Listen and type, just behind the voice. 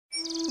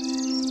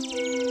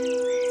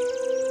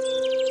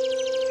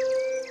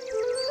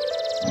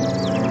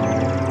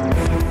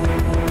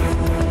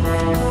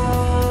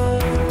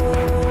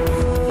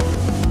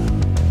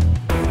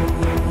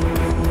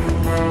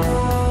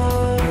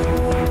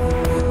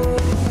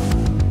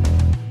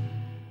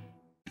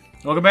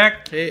Welcome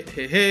back. Hey,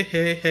 hey, hey,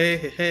 hey, hey,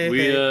 hey, hey.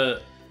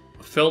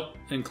 We felt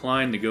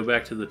inclined to go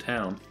back to the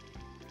town.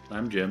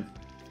 I'm Jim.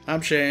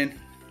 I'm Shane.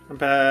 I'm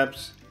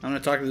Babs. I'm gonna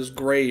talk to this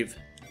grave.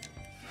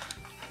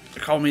 They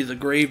call me the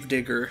grave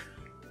digger.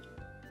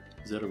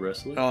 Is that a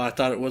wrestler? Oh, I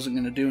thought it wasn't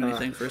gonna do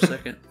anything for a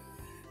second.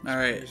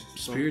 Alright.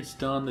 Spirits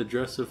don the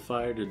dress of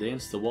fire to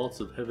dance the waltz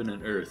of heaven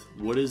and earth.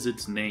 What is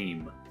its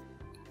name?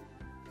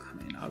 I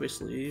mean,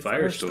 obviously,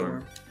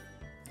 Firestorm.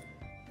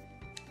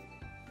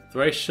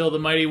 Thrice shall the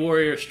mighty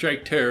warrior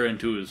strike terror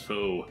into his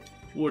foe.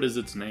 What is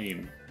its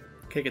name?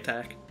 Kick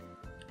attack.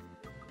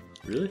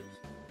 Really?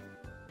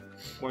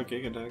 Why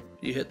kick attack?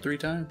 You hit 3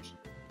 times.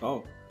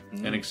 Oh.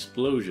 An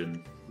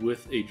explosion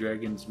with a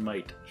dragon's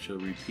might shall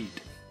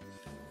repeat.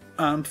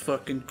 I'm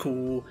fucking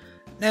cool.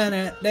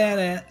 Na-na.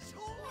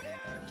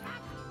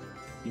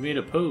 You made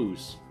a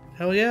pose.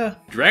 Hell yeah.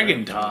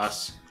 Dragon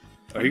toss.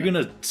 Are you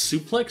gonna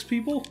suplex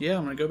people? Yeah,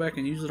 I'm gonna go back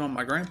and use it on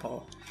my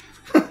grandpa.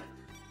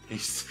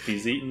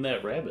 He's eating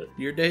that rabbit.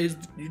 Your days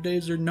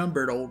are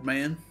numbered, old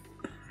man.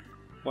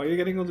 Why are you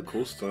getting all the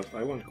cool stuff?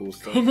 I want cool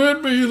stuff. Come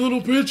at me, you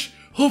little bitch!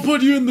 I'll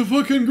put you in the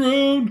fucking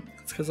ground!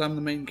 It's because I'm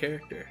the main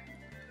character.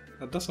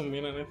 That doesn't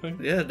mean anything.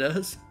 Yeah, it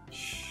does.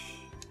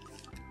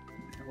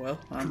 Well,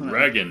 I'm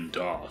Dragon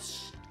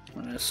toss.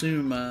 gonna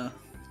assume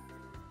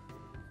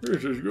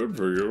This is good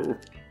for you.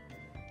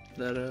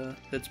 that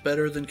it's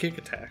better than kick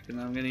attack, and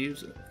I'm gonna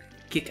use it.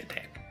 Kick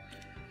attack.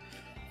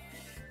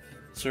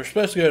 So we're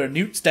supposed to go to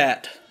Newt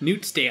Stat.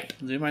 Newt stat.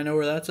 Does anybody know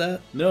where that's at?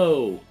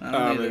 No. I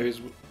don't either.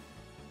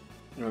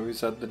 Maybe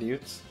he's at the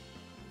Newts.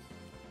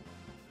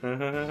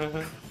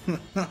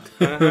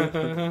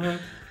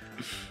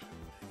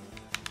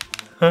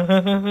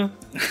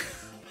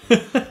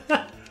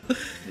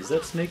 Is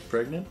that snake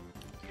pregnant?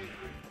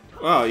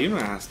 Wow, you don't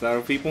ask that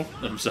of people.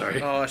 I'm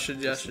sorry. Oh, I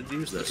should use the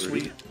That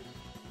sweet. ready?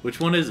 Which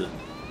one is it?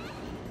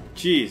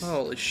 Jeez.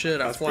 Holy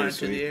shit! I That's fly pretty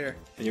into the sweet. air.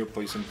 And you're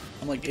poisoned.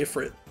 I'm like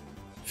Ifrit.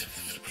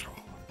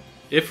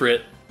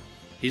 Ifrit.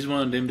 He's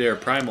one of them there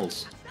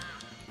primals.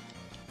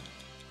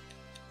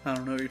 I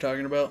don't know what you're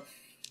talking about.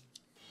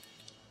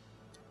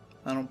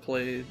 I don't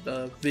play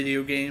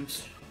video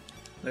games.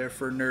 They're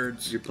for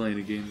nerds. You're playing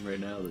a game right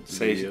now that's a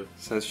video.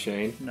 Says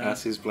Shane No.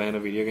 as he's playing a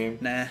video game.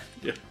 Nah.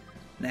 Yeah.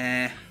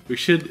 Nah. We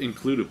should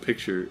include a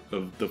picture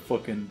of the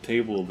fucking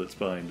table that's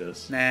behind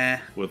us Nah.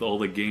 with all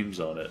the games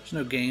on it. There's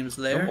no games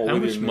there. Oh, How we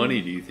much didn't money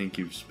know. do you think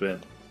you've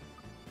spent,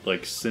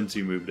 like, since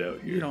you moved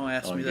out here? You don't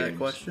ask on me that games?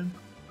 question.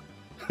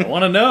 I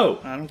want to know.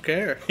 I don't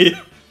care.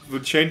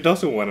 But Shane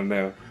doesn't want to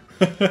know.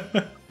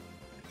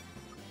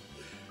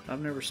 I've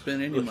never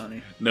spent any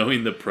money.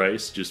 Knowing the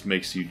price just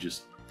makes you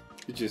just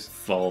You just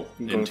fall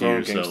go into on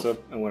yourself. GameStop,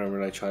 and whenever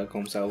that child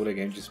comes out with a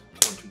game, just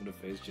punch him in the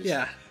face. Just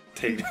Yeah.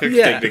 take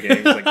Yeah. the game.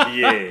 It's like,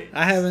 yeah.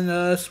 I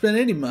haven't spent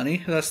any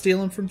money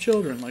stealing from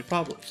children, like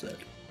Pablo said.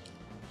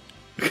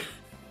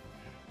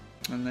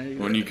 And there you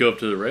When go. you go up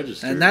to the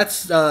register. And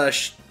that's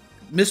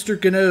Mr.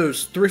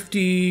 Gano's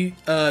thrifty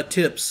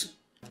tips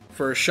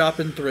for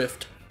shopping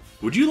thrift.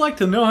 Would you like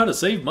to know how to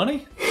save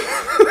money?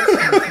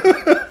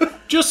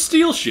 Just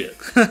steal shit.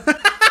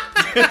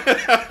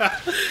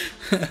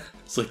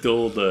 It's like the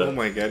old. Oh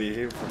my god, you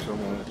hate him for so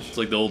much. It's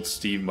like the old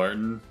Steve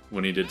Martin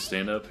when he did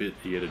stand up.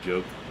 He had a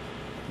joke.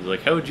 He's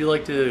like, "How would you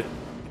like to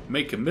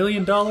make $1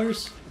 million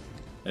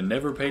and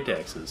never pay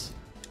taxes?"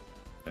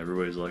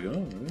 Everybody's like,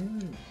 "Oh."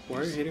 Why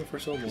are you hating for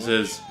so much? He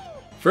says,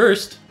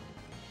 "First,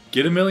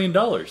 get $1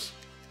 million.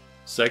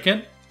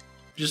 Second,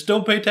 just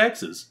don't pay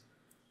taxes."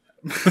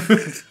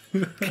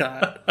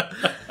 God.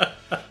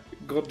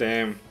 God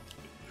damn.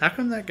 How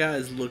come that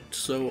guy's looked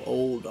so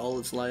old all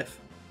his life,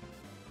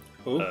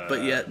 Oh,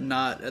 but yet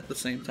not at the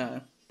same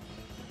time?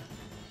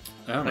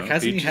 I don't Like, know.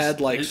 hasn't he just- had,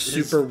 like, his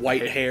super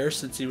white hair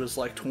since he was,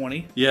 like,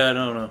 20? Yeah, I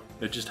don't know.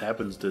 It just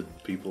happens to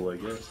people, I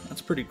guess.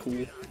 That's pretty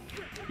cool.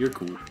 You're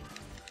cool.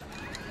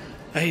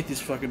 I hate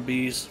these fucking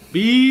bees.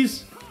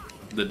 Bees?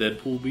 The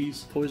Deadpool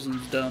bees?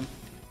 Poison's dumb.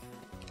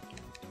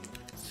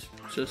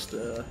 Just,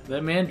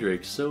 That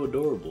mandrake's so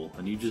adorable,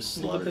 and you just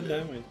look at the slaughtered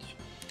it. damage.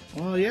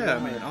 well, yeah, I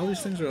mean, all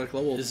these things are, like,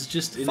 level This is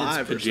just in 5 its or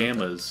something.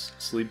 pajamas,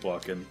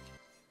 sleepwalking.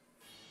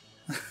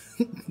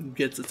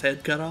 Gets its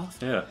head cut off.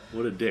 Yeah,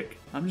 what a dick.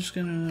 I'm just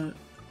gonna...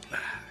 I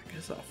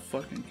guess I'll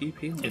fucking keep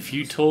healing. If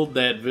you told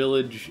that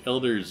village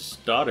elder's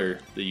daughter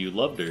that you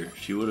loved her,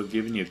 she would have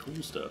given you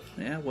cool stuff.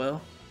 Yeah,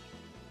 well,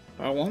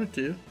 I wanted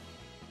to.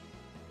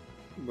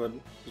 But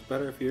it's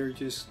better if you're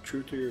just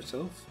true to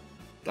yourself.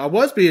 I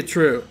was being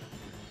true.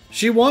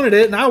 She wanted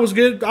it, and I was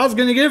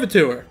gonna give it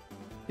to her.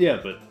 Yeah,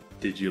 but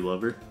did you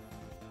love her?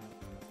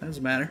 That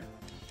doesn't matter.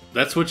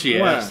 That's what she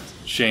What? asked,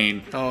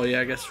 Shane. Oh yeah,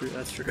 I guess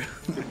that's true.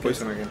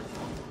 Poison again.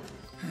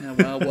 Yeah,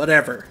 well,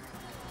 whatever.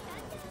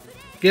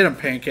 Get him,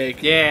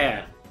 Pancake.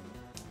 Yeah.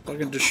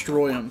 Fucking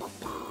destroy him.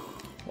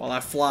 While I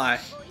fly.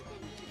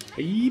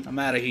 Hey. I'm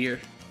out of here.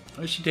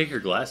 Why does she take her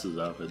glasses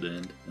off at the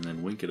end and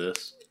then wink at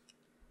us?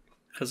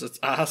 Because it's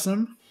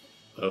awesome.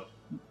 Oh.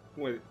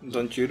 Wait,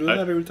 don't you do that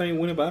every time you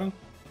win a battle?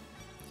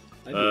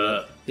 I do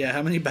that. Yeah,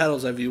 how many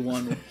battles have you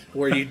won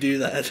where you do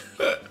that?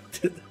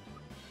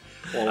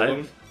 All of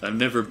them? I've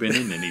never been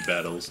in any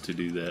battles to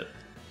do that.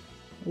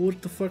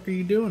 What the fuck are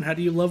you doing? How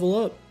do you level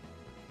up?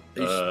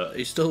 Are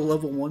you still a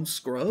level 1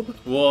 scrub?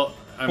 Well,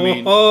 I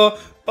mean,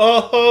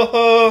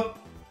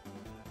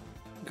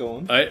 Go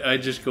on. I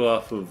just go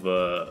off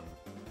of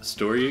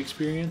story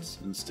experience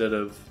instead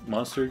of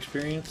monster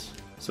experience,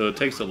 so it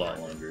takes a lot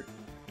longer.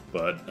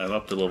 But I'm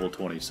up to level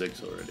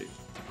 26 already.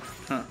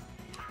 Huh.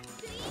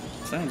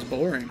 Sounds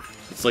boring.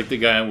 It's like the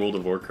guy in World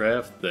of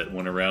Warcraft that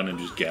went around and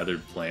just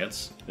gathered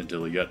plants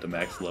until he got to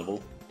max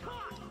level.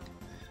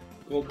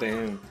 Oh,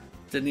 damn.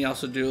 Didn't he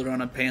also do it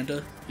on a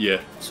panda?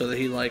 Yeah. So that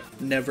he, like,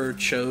 never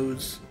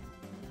chose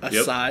a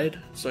Yep. side?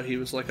 So he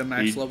was like a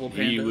max level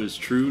panda? He was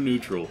true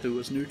neutral. Who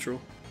was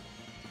neutral.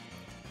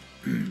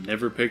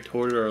 Never picked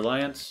Horde or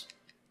Alliance.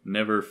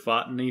 Never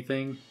fought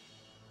anything.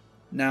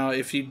 Now,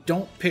 if you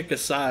don't pick a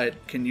side,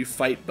 can you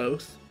fight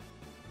both?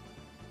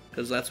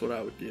 Because that's what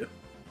I would do.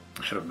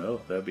 I don't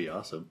know. That'd be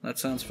awesome. That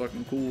sounds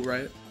fucking cool,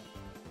 right?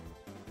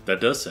 That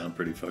does sound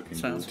pretty fucking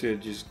Sounds- cool. To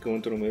just go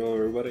into the middle of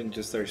everybody and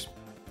just start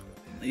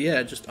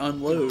Yeah, just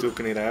unload.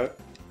 duking it out.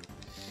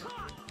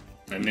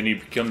 And then you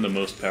become the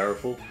most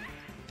powerful.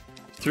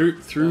 Through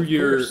Of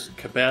your course.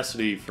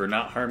 capacity for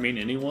not harming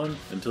anyone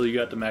until you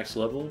got to max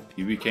level,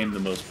 you became the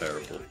most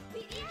powerful.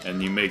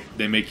 And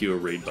they make you a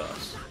raid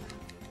boss.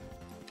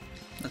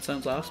 That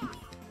sounds awesome.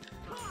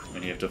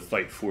 And you have to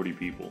fight 40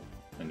 people.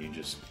 And you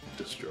just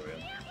destroy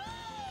them.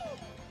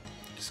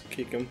 Just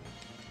kick him.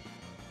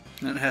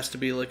 And it has to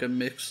be like a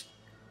mix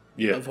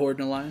Yeah. of Horde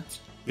and Alliance.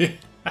 It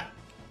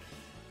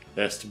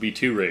has to be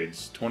 2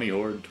 raids. 20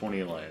 Horde, 20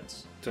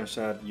 Alliance. Turns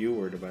out you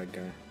were the bad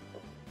guy.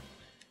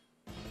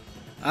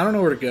 I don't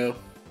know where to go.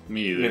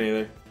 Me Me either.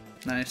 neither.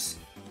 Nice.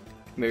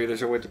 Maybe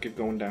there's a way to keep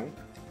going down.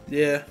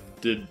 Yeah.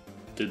 Did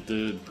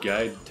the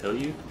guide tell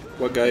you?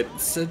 What guy? It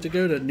said to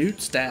go to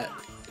Newtstat.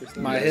 There's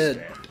no My guy.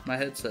 head. My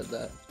head said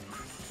that.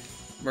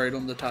 Right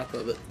on the top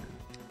of it.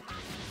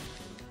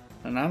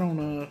 And I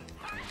don't,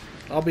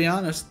 I'll be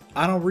honest,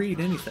 I don't read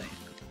anything.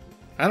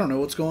 I don't know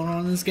what's going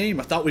on in this game.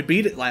 I thought we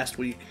beat it last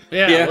week.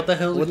 Yeah. What the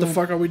hell? What the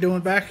fuck are we doing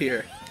back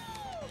here?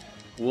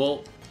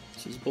 Well,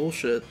 This is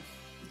bullshit.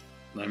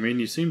 I mean,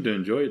 you seem to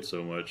enjoy it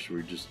so much.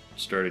 We're just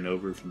starting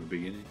over from the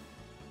beginning.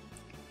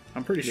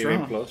 I'm pretty New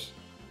Game strong. Plus.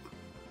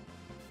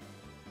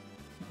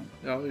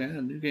 Oh yeah,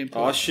 new game. Oh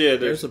Plus.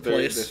 shit! There's a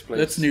place. There's place.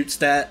 That's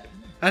Newtstat.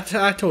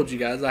 I told you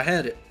guys I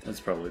had it That's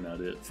probably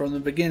not it. from the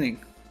beginning.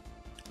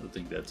 I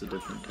think that's a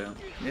different town.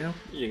 Yeah.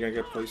 You gotta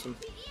get poisoned.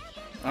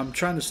 I'm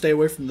trying to stay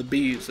away from the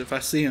bees. If I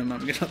see them, I'm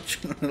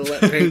gonna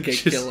let Pancake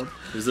Just- kill them.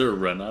 Is there a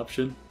run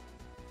option?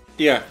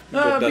 Yeah,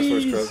 Ah, that's for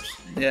bees.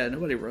 scrubs. Yeah,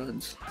 nobody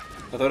runs.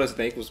 I thought a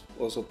snake was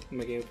also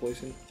making you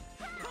poison.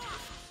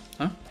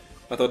 Huh?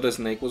 I thought the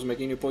snake was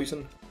making you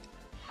poison.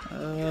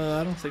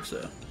 I don't think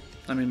so.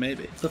 I mean,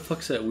 maybe. What the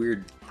fuck's that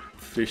weird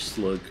fish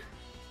slug?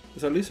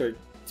 It's a lizard.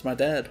 It's my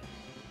dad.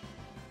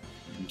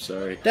 I'm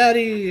sorry.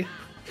 Daddy!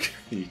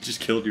 You just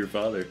killed your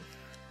father.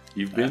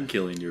 You've been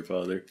killing your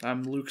father.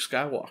 I'm Luke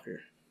Skywalker.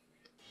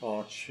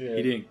 Oh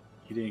shit.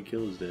 He didn't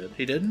kill his dad.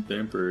 He didn't? The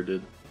Emperor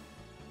did.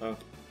 Oh.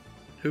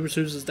 Who's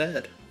his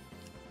dad?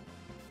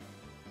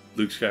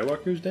 Luke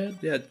Skywalker's dad?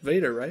 Yeah,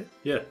 Vader, right?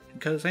 Yeah. He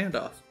cut his hand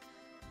off.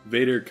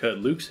 Vader cut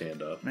Luke's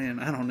hand off. Man,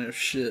 I don't know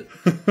shit.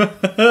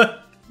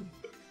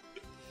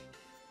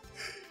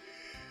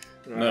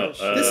 No,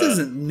 This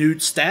isn't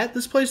Newtstat.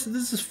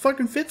 This is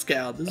fucking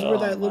Fitzcal. This is where Oh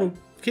that my- little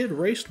kid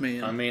raced me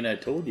and I mean, I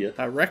told you.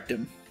 I wrecked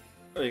him.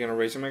 Are you gonna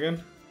race him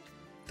again?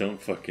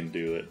 Don't fucking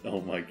do it.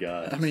 Oh my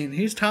god. I mean,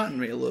 he's taunting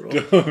me a little.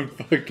 Don't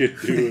fucking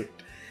do it.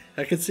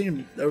 I could see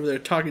him over there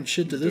talking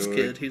shit to this Do it.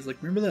 kid. He's like,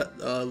 remember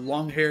that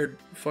long-haired,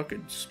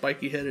 fucking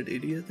spiky-headed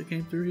idiot that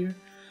came through here?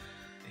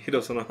 He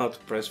doesn't know how to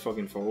press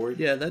fucking forward.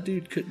 Yeah, that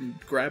dude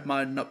couldn't grab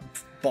my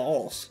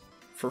balls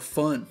for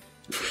fun.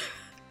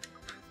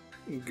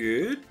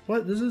 Good.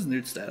 What? This is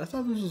Newtstat. I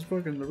thought this was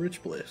fucking the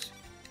rich place.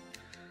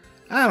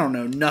 I don't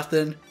know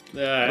nothing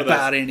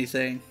about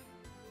anything.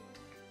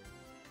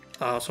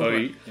 I was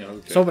hoping, yeah, okay. I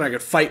was hoping I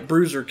could fight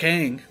Bruiser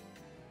Kang.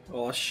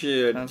 Oh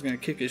shit. I was gonna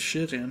kick his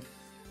shit in.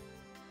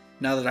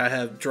 Now that I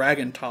have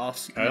Dragon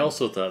Toss. I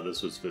also thought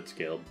this was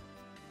Fitzcaled.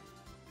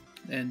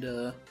 And, I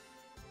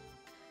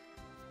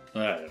don't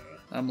know.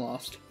 I'm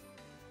lost.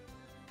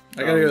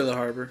 I gotta go to the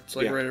harbor. It's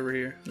like yeah. right over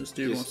here. This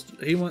dude Just- wants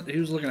to, he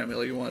was looking at me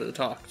like he wanted to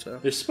talk, so.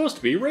 There's supposed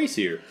to be a race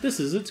here. This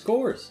is its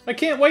course. I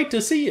can't wait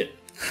to see it.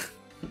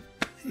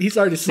 He's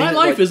already seen My it,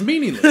 life like, is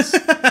meaningless.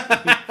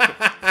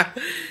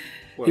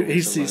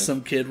 he sees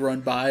some kid run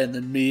by and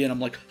then me and I'm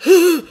like,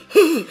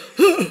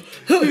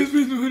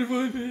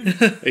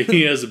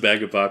 He has a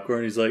bag of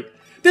popcorn. He's like,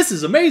 "This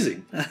is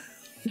amazing.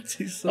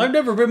 I've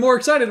never been more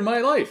excited in my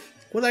life."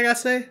 What'd that guy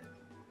say?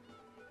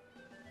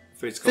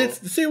 Face call.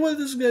 See what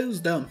this guy was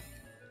dumb.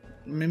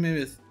 I mean,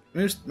 maybe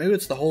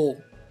it's the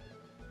whole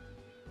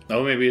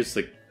Oh, maybe it's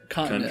the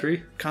continent.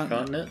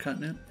 Continent?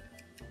 Continent.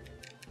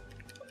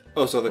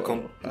 Oh, so the I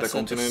the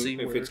said the continent C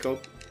if word. it's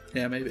called.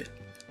 Yeah, maybe.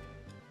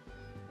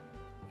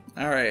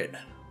 Alright.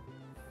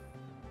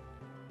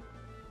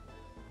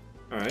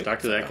 All right. Talk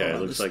to that guy. Oh, It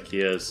looks this- like he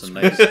has some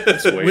nice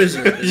ways.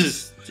 Wizard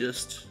is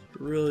just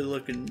really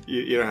looking.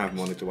 You don't have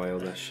money to buy all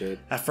that shit.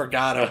 I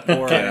forgot how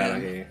poor I Get out of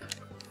am. here.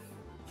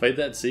 Fight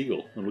that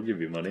seagull, and we'll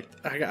give you money.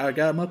 I got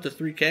him up to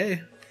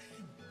 3K.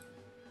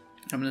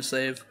 I'm gonna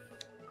save.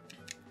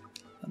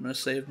 I'm gonna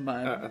save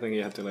my. I think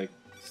you have to like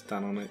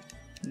stand on it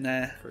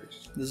Nah.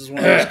 first. This is one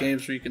of those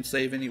games where you can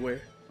save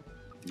anywhere.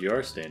 You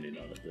are standing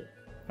on it, though.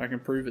 I can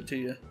prove it to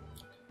you.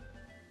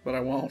 But I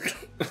won't.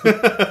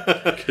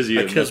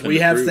 Because We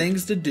have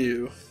things to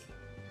do.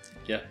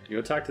 Yeah, you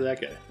go talk to that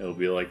guy. It'll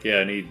be like, yeah,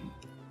 I need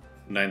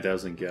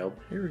 9,000 gal.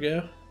 Here we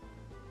go.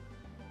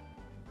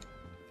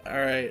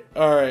 Alright.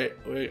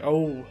 Wait,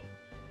 oh.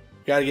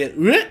 Gotta get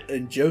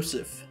and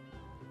Joseph.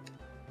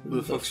 Who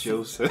the fuck's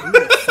Joseph? Who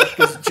the fuck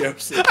is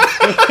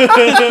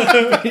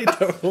Joseph? Be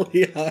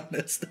totally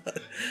honest.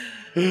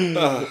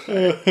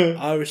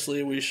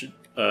 Obviously, we should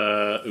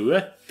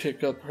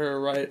pick up her,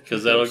 right?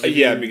 Because that'll give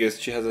Yeah, you, because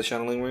she has a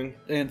channeling ring.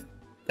 And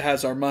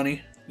has our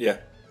money. Yeah.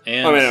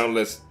 and I mean,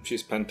 unless she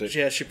spent it.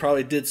 Yeah, she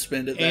probably did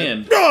spend it then.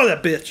 And- Oh,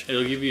 that bitch!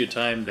 it'll give you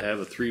time to have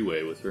a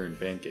three-way with her and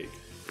Pancake.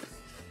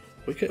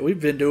 We've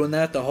been doing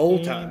that the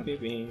whole time.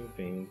 Been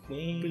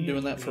Been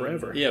doing that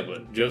forever. Yeah,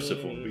 but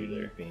Joseph won't be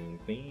there.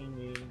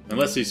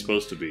 Unless he's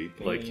supposed to be.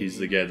 Like, he's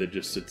the guy that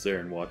just sits there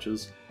and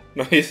watches.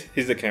 No, he's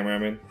the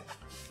cameraman.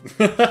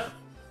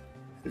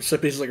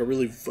 Except he's like a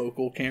really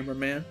vocal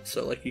cameraman,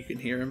 so like you can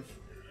hear him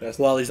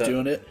while he's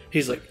doing it.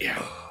 He's like,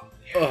 yeah.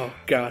 Oh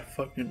god,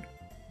 fucking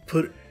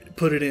put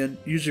it in.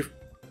 Use your.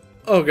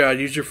 Oh god,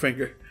 use your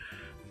finger.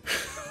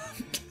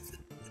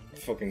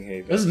 Fucking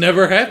hate That's that.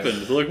 never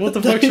happened. Like, what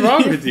the fuck's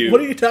wrong with you?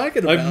 What are you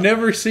talking about? I've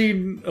never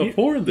seen a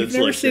porn that's You've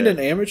never like seen that.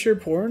 an amateur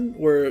porn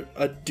where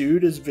a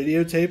dude is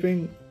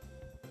videotaping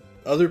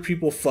other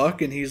people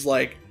fuck and he's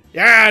like,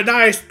 yeah,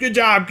 nice, good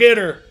job, get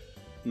her.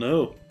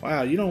 No.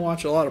 Wow, you don't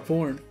watch a lot of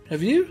porn.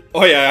 Have you?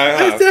 Oh yeah,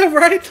 I have. Is that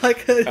right?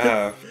 Like,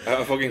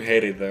 I fucking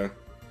hate it though.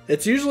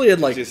 it's usually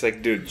in like, It's just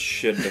like, dude,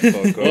 shut the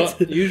fuck Well,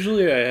 up.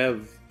 usually I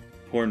have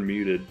porn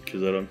muted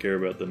because I don't care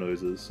about the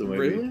noises. So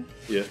maybe, really?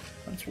 yeah,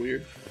 That's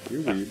weird.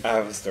 you're weird. I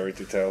have a story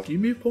to tell, Do you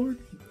mute porn?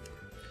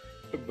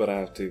 but I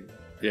have to.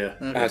 Yeah,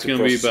 Okay. it's to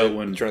gonna be process about it,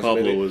 when transmit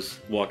Pablo it. was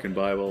walking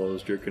by while I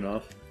was jerking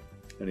off,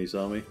 and he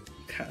saw me.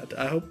 God,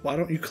 I hope. Why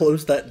don't you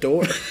close that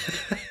door?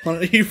 Why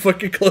don't you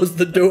fucking close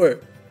the door?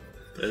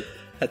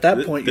 At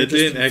that point, you're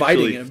just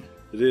inviting him.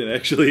 It didn't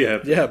actually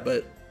happen. Yeah,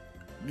 but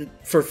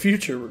for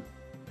future,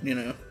 you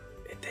know.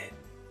 It did.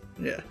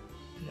 Yeah.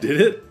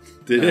 Did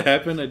it? Did it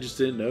happen? I just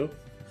didn't know.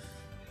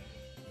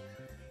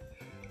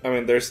 I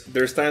mean, there's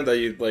times that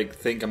you like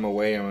think I'm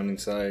away, I'm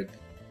inside,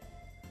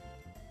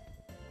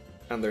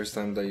 and there's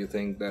times that you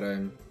think that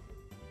I'm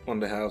on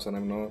the house and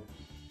I'm not.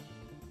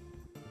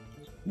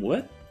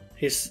 What?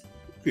 He's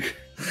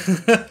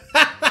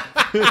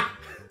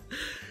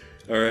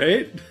All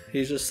right.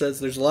 he just says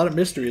there's a lot of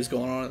mysteries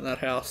going on in that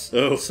house.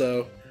 Oh.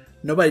 So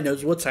nobody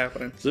knows what's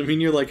happening. Does that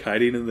mean you're like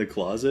hiding in the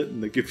closet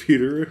in the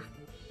computer room?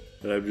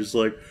 And I'm just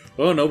like,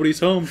 oh, nobody's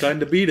home. Time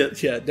to beat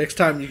it. Yeah, next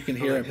time you can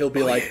hear him, he'll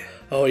be like,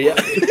 "Oh yeah."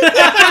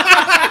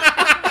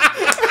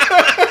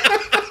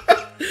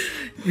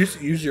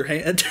 use your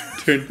hand.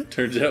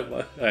 Turns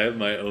out I have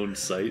my own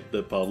site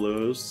that Pablo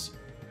hosts.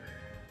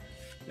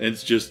 And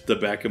it's just the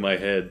back of my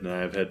head, and I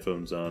have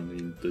headphones on,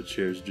 and the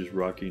chair's just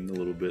rocking a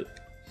little bit.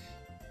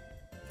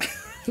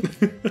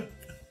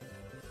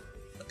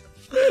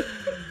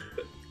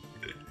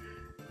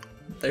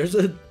 There's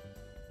a.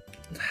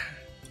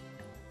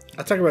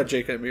 I talk about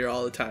Jake and Amir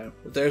all the time,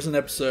 but there's an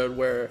episode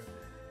where.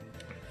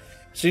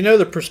 So you know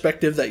the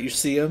perspective that you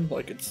see him,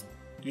 like it's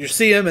you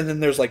see him, and then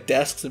there's like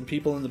desks and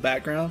people in the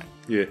background,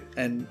 Yeah.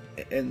 and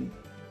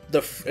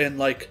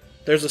like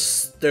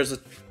there's a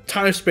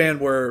time span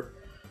where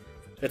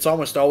it's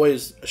almost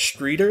always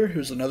Streeter,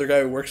 who's another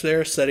guy who works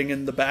there, sitting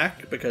in the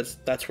back because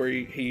that's where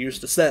he used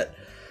to sit,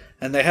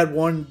 and they had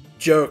one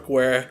joke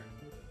where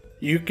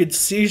you could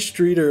see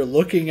Streeter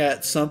looking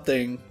at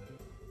something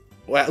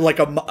like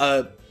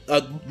a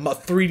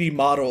 3D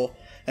model,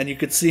 and you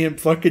could see him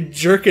fucking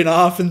jerking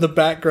off in the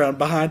background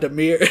behind a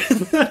mirror.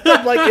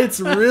 Like, it's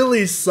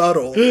really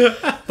subtle,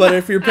 but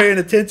if you're paying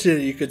attention,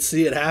 you could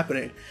see it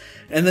happening.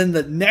 And then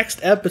the next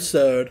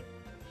episode,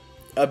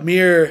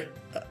 Amir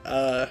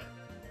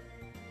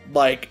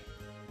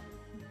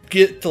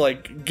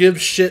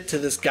gives shit to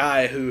this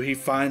guy who he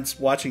finds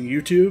watching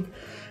YouTube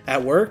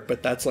at work,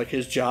 but that's like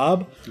his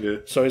job. Yeah.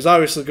 So he's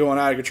obviously going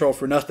out of control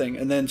for nothing.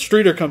 And then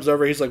Streeter comes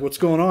over. He's like, "What's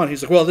going on?"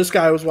 He's like, "Well, this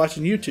guy was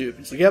watching YouTube."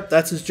 He's like, "Yep,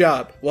 that's his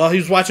job." Well, he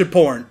was watching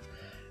porn.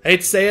 I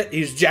hate to say it.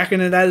 He's jacking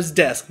it at his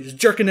desk. He's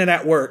jerking it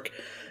at work.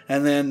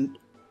 And then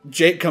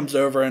Jake comes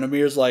over, and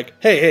Amir's like,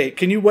 Hey,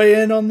 can you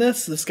weigh in on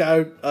this? This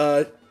guy,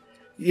 do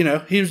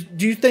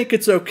you think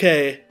it's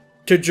okay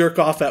to jerk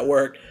off at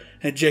work?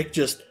 And Jake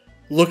just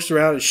looks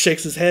around and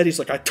shakes his head. He's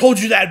like, "I told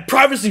you that in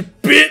privacy,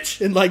 bitch!"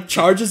 And like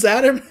charges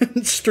at him.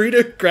 And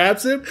Streeter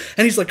grabs him,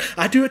 and he's like,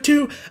 "I do it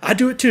too. I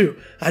do it too.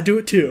 I do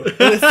it too."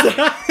 And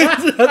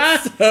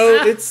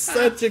it's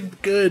such a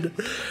good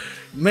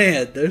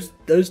man.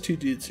 Those two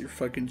dudes are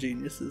fucking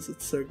geniuses.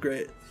 It's so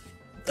great.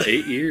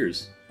 8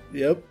 years.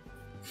 Yep.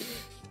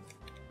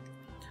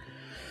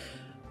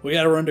 We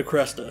gotta run to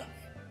Cresta.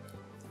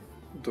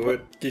 Do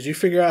it. Did you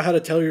figure out how to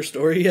tell your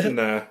story yet?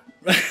 Nah.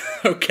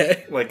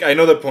 Okay. Like, I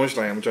know the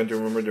punchline. I'm trying to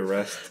remember the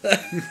rest.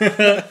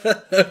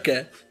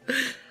 Okay.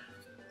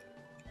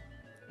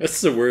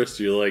 That's the worst.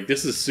 You're like,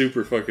 this is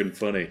super fucking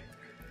funny.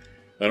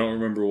 I don't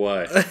remember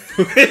why.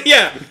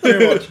 Yeah,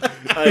 pretty much.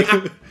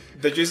 Like,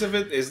 the gist of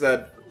it is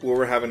that we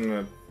were having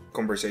a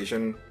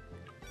conversation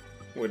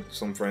with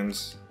some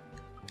friends.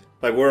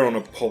 Like, we're on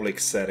a public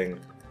setting.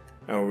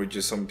 And we're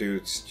just some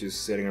dudes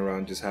just sitting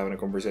around just having a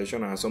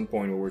conversation. And at some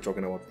point we were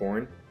talking about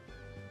porn.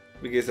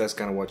 Because that's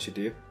kind of what you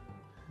do.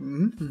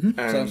 Mm-hmm.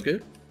 Sounds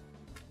good.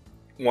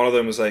 One of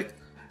them was like,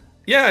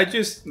 "Yeah, I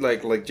just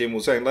like Jim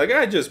was saying, like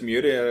I just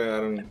mute it.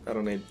 I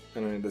don't need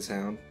the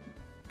sound."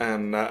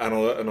 And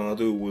another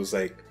dude was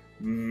like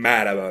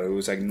mad about it. It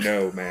was like,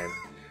 "No, man,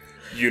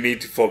 you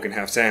need to fucking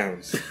have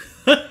sounds."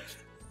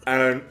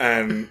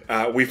 and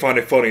we found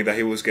it funny that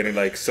he was getting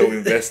like so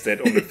invested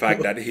on the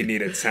fact that he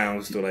needed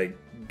sounds to like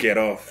get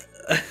off.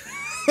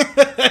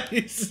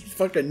 He's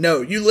fucking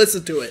no. You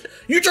listen to it.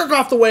 You jerk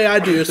off the way I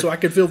do, so I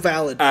can feel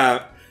valid.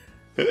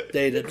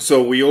 Dated.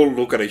 So we all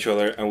look at each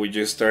other and we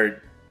just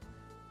start.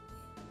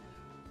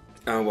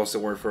 What's the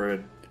word for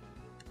it?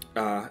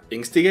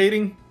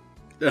 Instigating.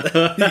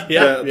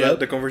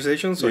 The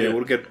conversation. So he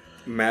would get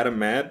mad and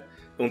mad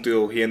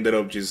until he ended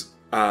up just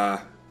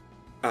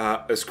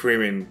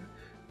screaming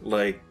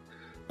like,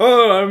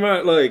 "Oh, I'm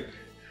not like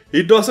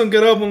he doesn't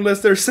get up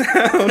unless there's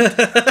sound."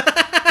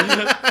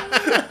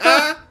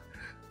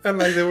 And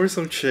like there were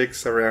some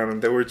chicks around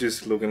and they were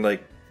just looking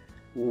like,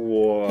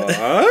 "What?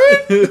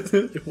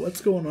 What's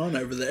going on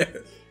over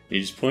there?"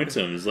 He just points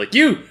at him. He's like,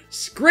 "You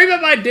scream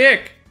at my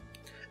dick."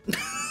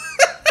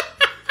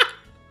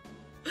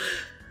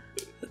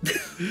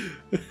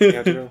 You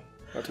have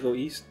to go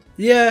east.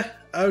 Yeah,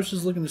 I was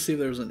just looking to see if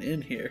there was an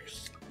inn here.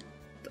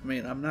 I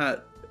mean, I'm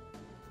not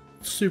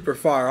super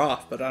far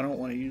off, but I don't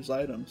want to use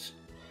items.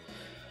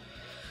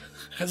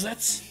 Because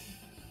that's...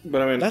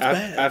 But I mean, That's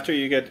bad. after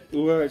you get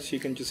Uga, you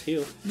can just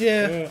heal.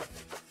 Yeah.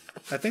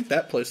 I think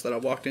that place that I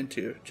walked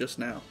into just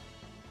now.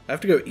 I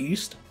have to go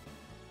east?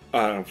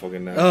 I don't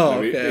fucking know. Oh,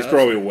 Maybe okay. It's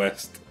probably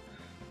west.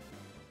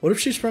 What if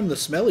she's from the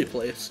smelly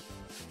place?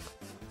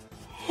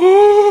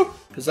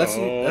 Because that's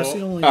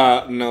the only...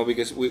 No,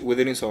 because we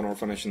didn't saw an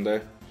orphanage in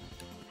there.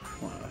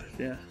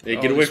 yeah. Hey,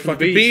 get away these from the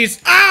fucking bees.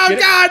 bees! Oh,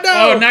 God,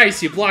 no! Oh,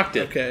 nice. You blocked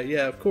it. Okay,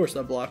 yeah, of course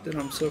I blocked it.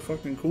 I'm so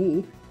fucking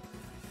cool.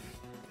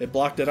 It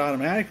blocked it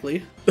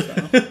automatically.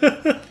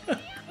 So.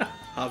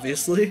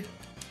 Obviously.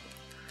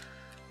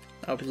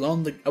 I was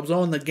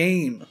on the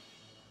game.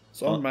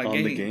 It's on my game.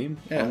 On the game?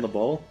 Yeah. On the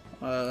ball?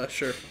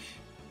 Sure.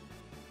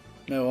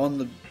 No, on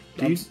the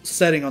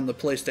setting on the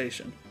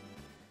PlayStation.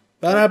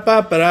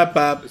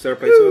 Ba-da-ba-ba-da-ba. Is there a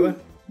place over there?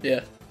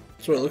 Yeah.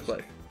 That's what it looked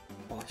like.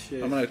 Oh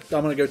shit. I'm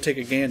gonna go take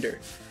a gander.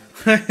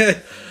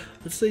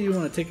 Let's say you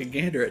want to take a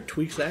gander at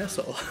Tweak's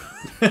asshole.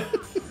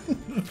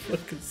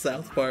 Fucking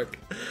South Park.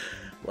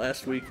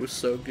 Last week was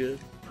so good.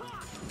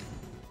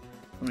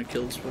 I'm gonna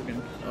kill this fucking...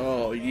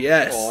 Oh,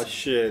 yes! Oh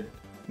shit.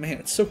 Man,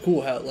 it's so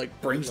cool how it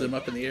like brings them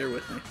up in the air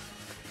with me.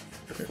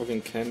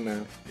 Fucking Ken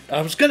now.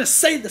 I was gonna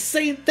say the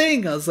same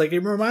thing! I was like, it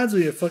reminds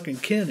me of fucking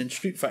Ken in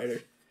Street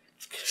Fighter.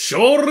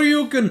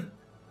 Shoryuken!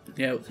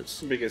 Yeah, with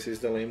his... Because he's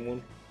the lame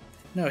one.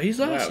 No, he's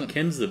Wow, awesome.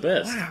 Ken's the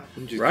best. Wow.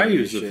 I'm just Ryu's giving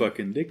the you shit.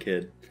 fucking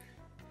dickhead.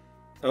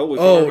 Oh, we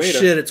found Oh, Armada.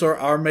 shit, it's our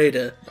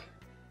Armada.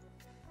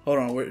 Hold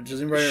on,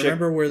 does anybody Shit.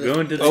 remember where the...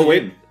 Going to the Oh, wait.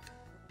 gym.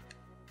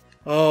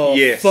 Oh,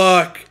 Yes.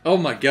 fuck. Oh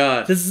my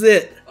god. This is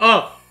it.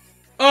 Oh!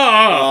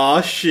 Oh!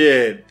 Oh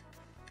shit.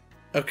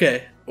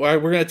 Okay, well,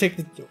 we're gonna take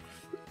the...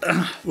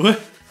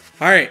 What?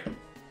 Alright,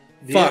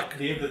 fuck.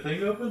 Do you have the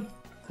thing open?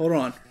 Hold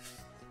on.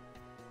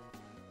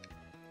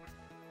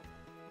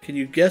 Can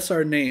you guess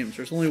our names?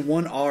 There's only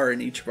one R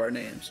in each of our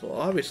names. Well,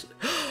 obviously...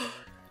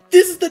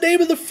 This is the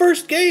name of the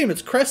first game!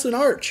 It's Crescent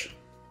Arch.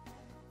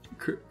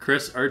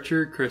 Chris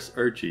Archer, Chris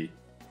Archie.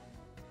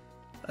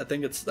 I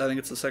think it's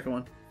the second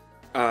one.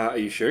 Are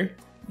you sure?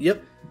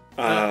 Yep.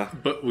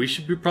 But we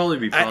should probably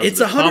be positive. It's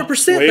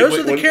 100%. Wait, Those wait,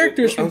 are the one-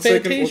 characters one from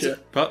second, Fantasia.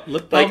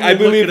 Like, I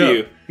believe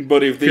you,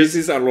 but if this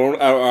is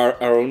our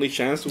only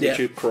chance, we Yeah.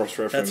 should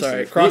cross-reference. That's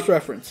alright. it.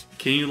 Cross-reference.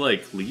 Can you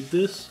like leave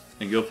this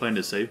and go find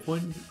a save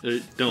point?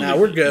 Don't. Nah, leave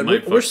we're it. You good.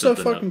 might We're fuck so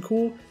something up. fucking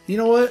cool. You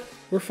know what?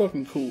 We're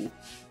fucking cool.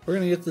 We're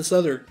gonna get this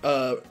other...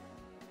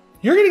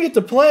 You're gonna get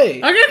to play!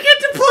 I'm gonna get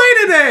to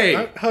play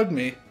today. Hug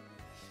me.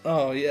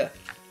 Oh, yeah.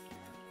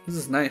 This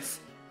is nice.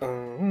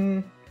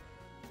 You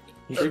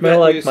smell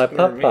like my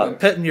pop I'm pop.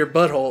 petting your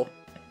butthole.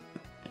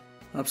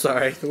 I'm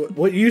sorry.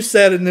 What you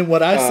said and then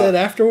what I said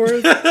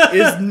afterwards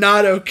is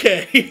not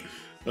okay.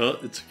 Well,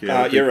 it's okay.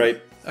 I don't You're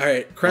think- right.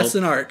 Alright,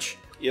 Crescent Arch.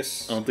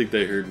 Yes. I don't think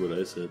they heard what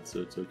I said,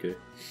 so it's okay.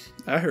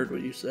 I heard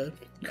what you said.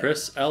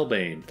 Chris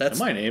Albane. That's-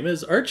 And my name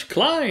is Arch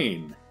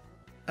Klein.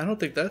 I don't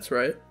think that's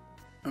right.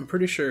 I'm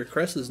pretty sure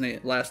Cress's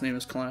last name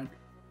is Klein.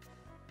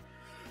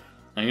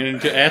 I'm going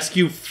to ask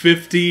you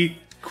 50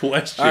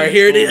 questions. Alright,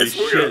 here it Holy is.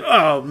 Shit.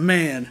 Oh,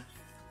 man.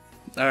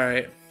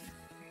 Alright.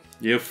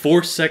 You have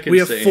 4 seconds We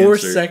have to 4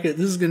 answer. seconds.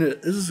 This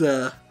is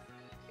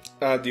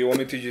Do you want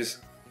me to just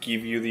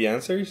give you the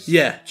answers?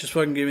 Yeah, just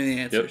fucking give me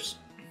the answers.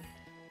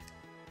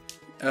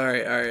 All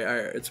right.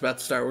 It's about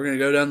to start. We're going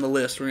to go down the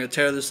list. We're going to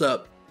tear this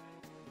up.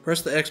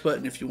 Press the X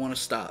button if you want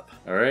to stop.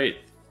 All right.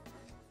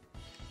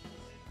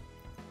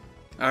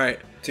 All right.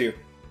 2.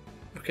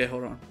 Okay,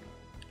 hold on.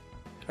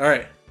 All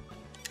right.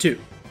 2.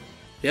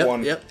 Yep.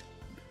 1. Yep.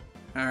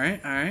 All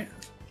right.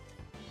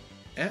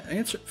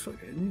 Answer. Fuck,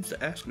 it needs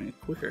to ask me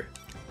quicker.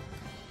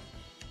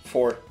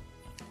 4.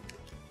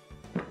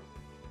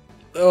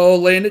 Oh,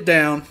 laying it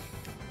down.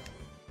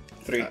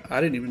 3.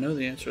 I didn't even know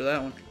the answer to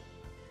that one.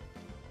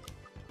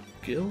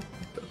 Gil? What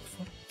the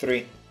fuck?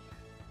 3.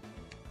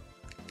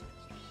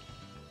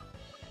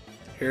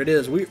 Here it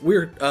is.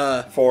 We're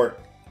 4.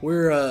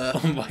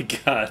 Oh my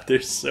god,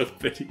 there's so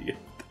many.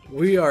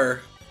 We are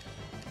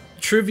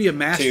trivia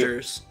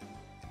masters.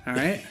 All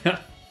right.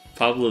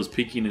 Pablo's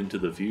peeking into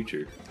the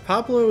future.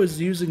 Pablo is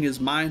using his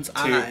mind's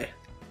eye.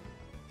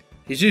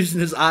 He's using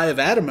his eye of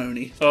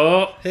antimony.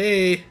 Oh,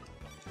 Hey.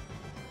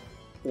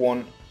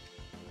 1.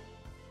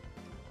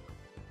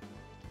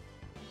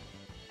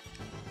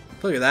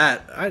 Look at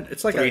that.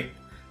 It's like 3.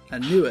 I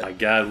knew it. my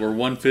god, we're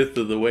 1/5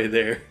 of the way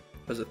there.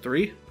 Was it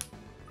 3?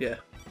 Yeah.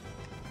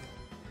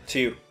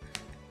 2.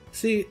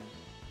 See,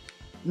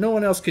 no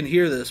one else can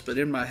hear this, but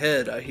in my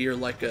head, I hear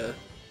like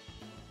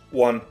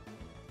 1.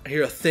 I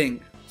hear a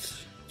thing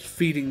it's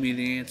feeding me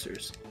the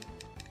answers.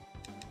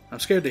 I'm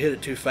scared to hit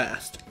it too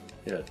fast.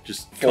 Yeah,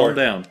 just 4. calm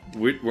down.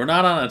 We're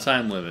not on a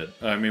time limit.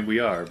 I mean, we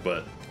are,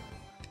 but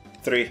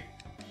 3.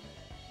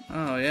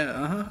 Oh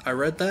yeah, I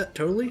read that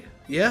totally.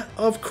 Yeah,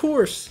 of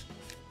course.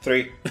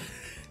 3.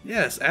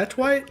 Yes,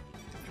 Atwhite.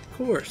 Of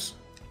course.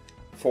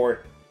 4.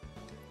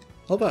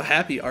 How about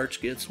happy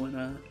Arch gets when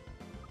I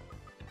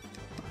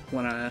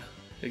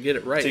get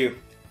it right? 2.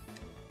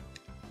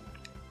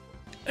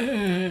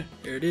 Here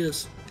it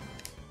is.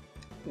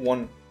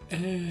 1. Are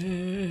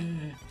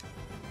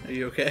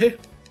you okay?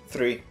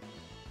 3.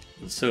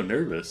 I'm so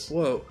nervous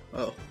Whoa.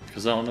 Oh.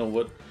 because I don't know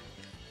what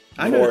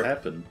I know. what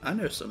happened. I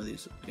know some of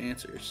these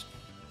answers.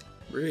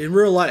 In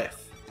real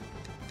life.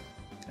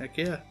 Heck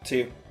yeah.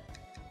 2.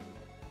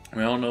 I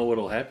mean, I don't know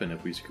what'll happen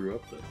if we screw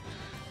up though.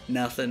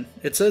 Nothing.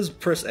 It says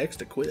press X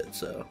to quit,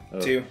 so.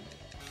 Oh. 2.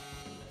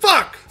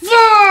 Fuck!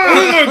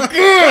 Oh my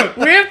god!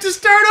 We have to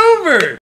start over!